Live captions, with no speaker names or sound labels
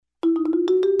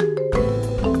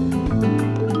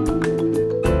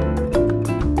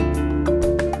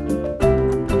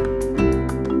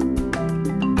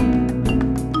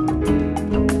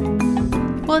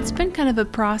it's been kind of a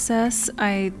process.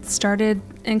 I started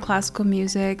in classical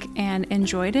music and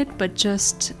enjoyed it, but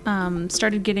just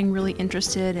started getting really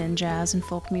interested in jazz and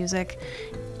folk music.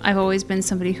 I've always been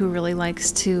somebody who really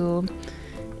likes to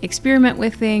experiment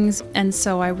with things, and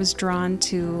so I was drawn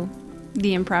to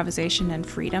the improvisation and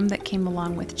freedom that came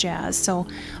along with jazz. So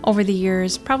over the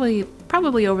years, probably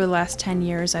over the last 10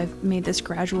 years, I've made this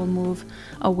gradual move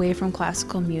away from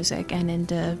classical music and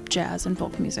into jazz and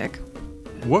folk music.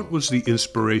 What was the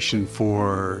inspiration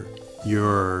for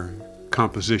your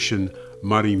composition,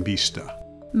 Marimbista?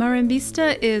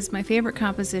 Marimbista is my favorite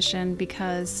composition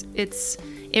because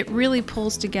it really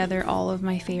pulls together all of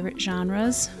my favorite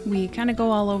genres. We kind of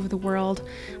go all over the world.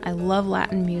 I love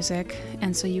Latin music,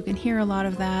 and so you can hear a lot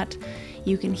of that.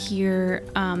 You can hear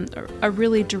a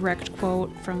really direct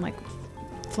quote from like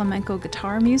flamenco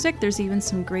guitar music. There's even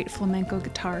some great flamenco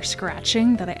guitar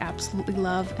scratching that I absolutely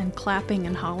love, and clapping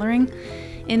and hollering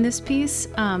in this piece.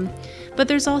 But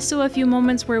there's also a few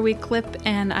moments where we clip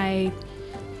and I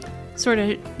sort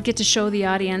of get to show the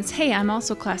audience, hey, I'm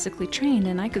also classically trained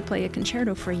and I could play a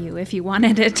concerto for you if you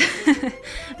wanted it.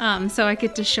 So I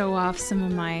get to show off some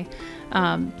of my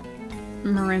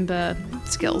marimba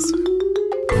skills.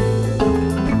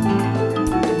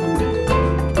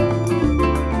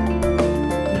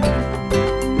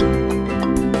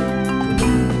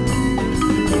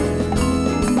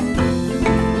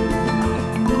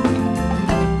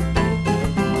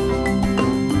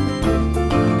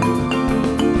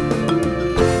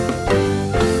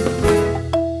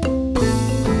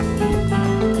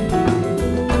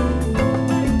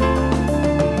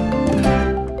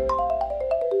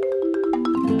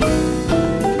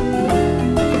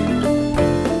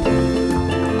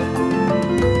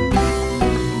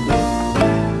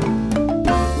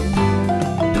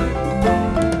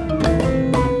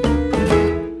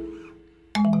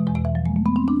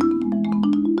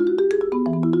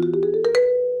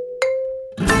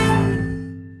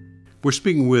 We're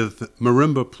speaking with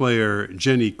marimba player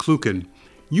Jenny Kluken.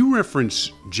 You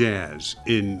reference jazz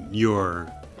in your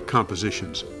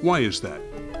compositions. Why is that?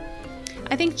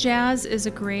 I think jazz is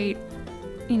a great,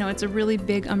 it's a really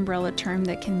big umbrella term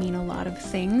that can mean a lot of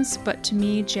things, but to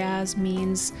me, jazz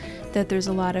means that there's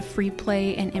a lot of free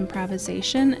play and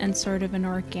improvisation and sort of an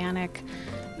organic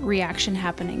reaction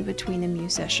happening between the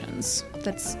musicians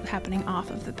that's happening off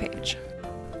of the page.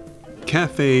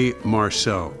 Café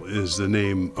Marcel is the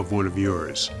name of one of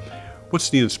yours. What's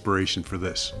the inspiration for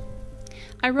this?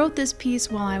 I wrote this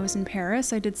piece while I was in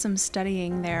Paris. I did some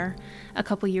studying there a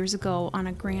couple years ago on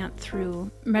a grant through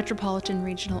Metropolitan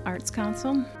Regional Arts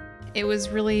Council. It was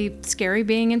really scary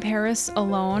being in Paris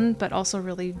alone, but also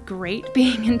really great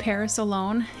being in Paris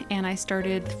alone. And I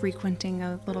started frequenting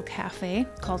a little cafe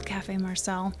called Café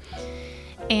Marcel.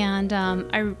 And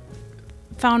I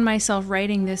found myself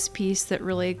writing this piece that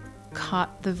really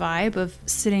caught the vibe of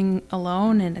sitting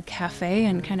alone in a cafe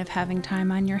and kind of having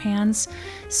time on your hands.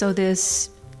 So this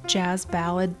jazz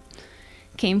ballad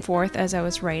came forth as I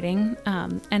was writing.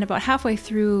 And about halfway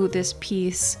through this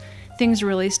piece, things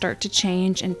really start to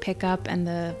change and pick up, and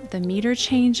the meter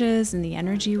changes and the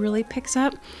energy really picks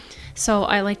up. So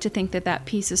I like to think that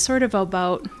piece is sort of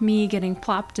about me getting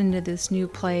plopped into this new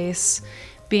place,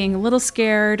 being a little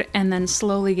scared, and then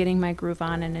slowly getting my groove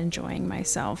on and enjoying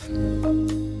myself.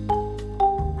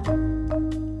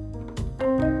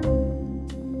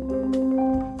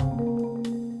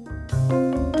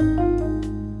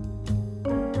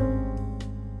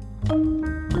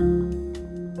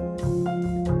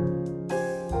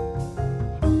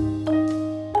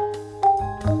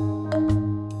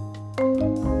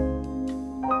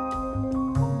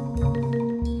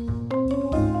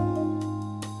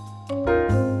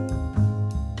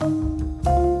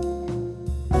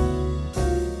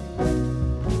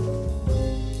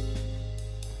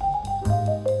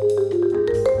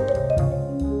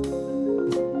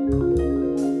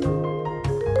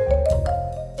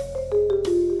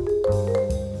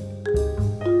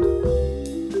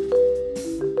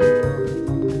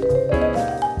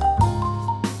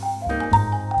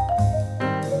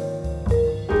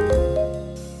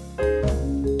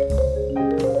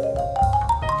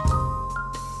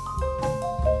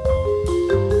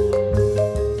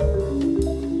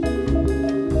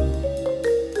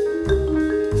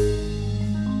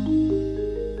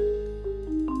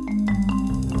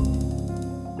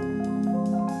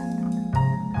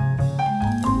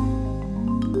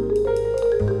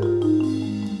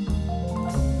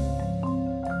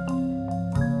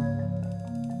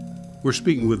 We're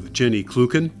speaking with Jenny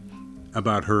Kluken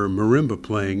about her marimba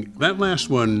playing. That last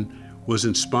one was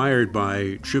inspired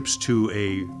by trips to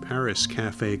a Paris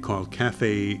cafe called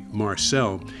Café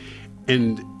Marcel.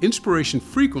 And inspiration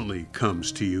frequently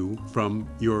comes to you from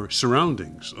your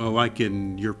surroundings, like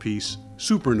in your piece,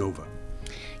 Supernova.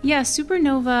 Yeah,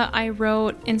 Supernova I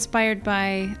wrote inspired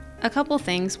by a couple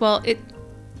things. Well,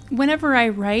 whenever I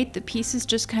write, the pieces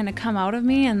just kind of come out of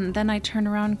me, and then I turn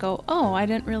around and go, oh, I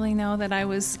didn't really know that I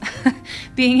was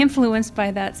being influenced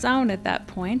by that sound at that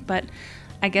point, but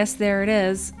I guess there it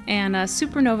is. And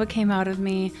Supernova came out of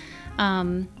me.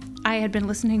 I had been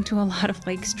listening to a lot of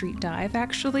Lake Street Dive,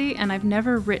 actually, and I've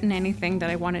never written anything that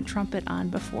I wanted trumpet on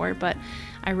before, but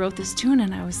I wrote this tune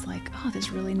and I was like, oh, this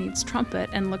really needs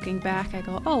trumpet. And looking back, I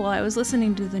go, oh, well, I was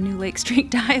listening to the new Lake Street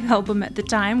Dive album at the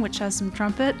time, which has some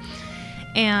trumpet.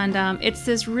 And it's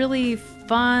this really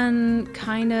fun,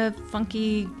 kind of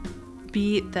funky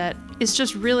beat that is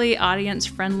just really audience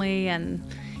friendly, and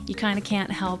you kind of can't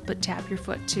help but tap your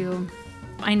foot to.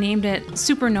 I named it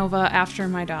Supernova after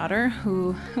my daughter,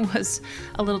 who was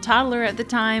a little toddler at the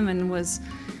time, and was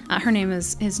her name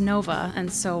is Nova,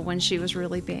 and so when she was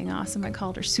really being awesome, I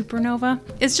called her Supernova.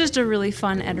 It's just a really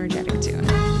fun, energetic tune.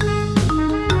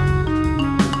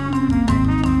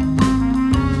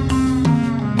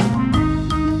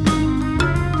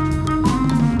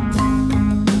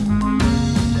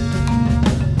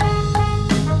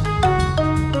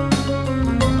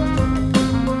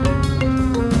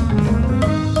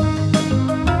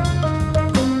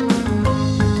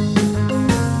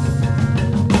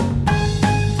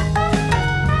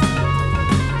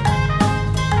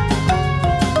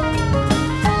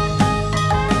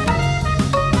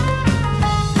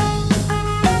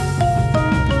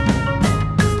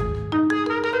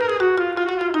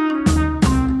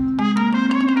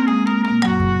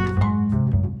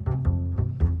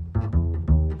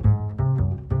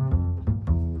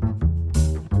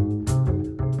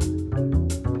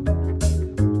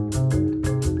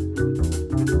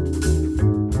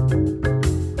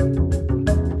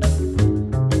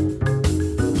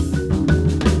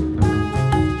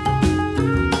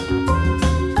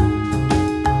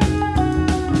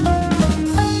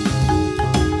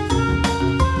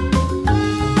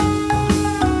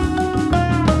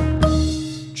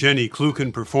 Jenny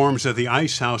Kluken performs at the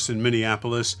Ice House in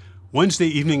Minneapolis Wednesday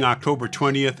evening, October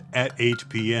 20th at 8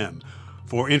 p.m.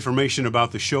 For information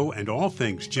about the show and all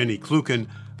things Jenny Kluken,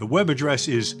 the web address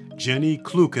is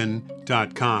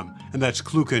jennykluken.com, and that's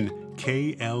Kluken,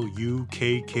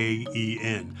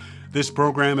 Klukken. This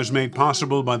program is made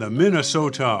possible by the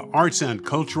Minnesota Arts and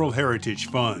Cultural Heritage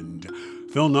Fund.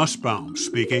 Phil Nussbaum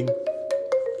speaking.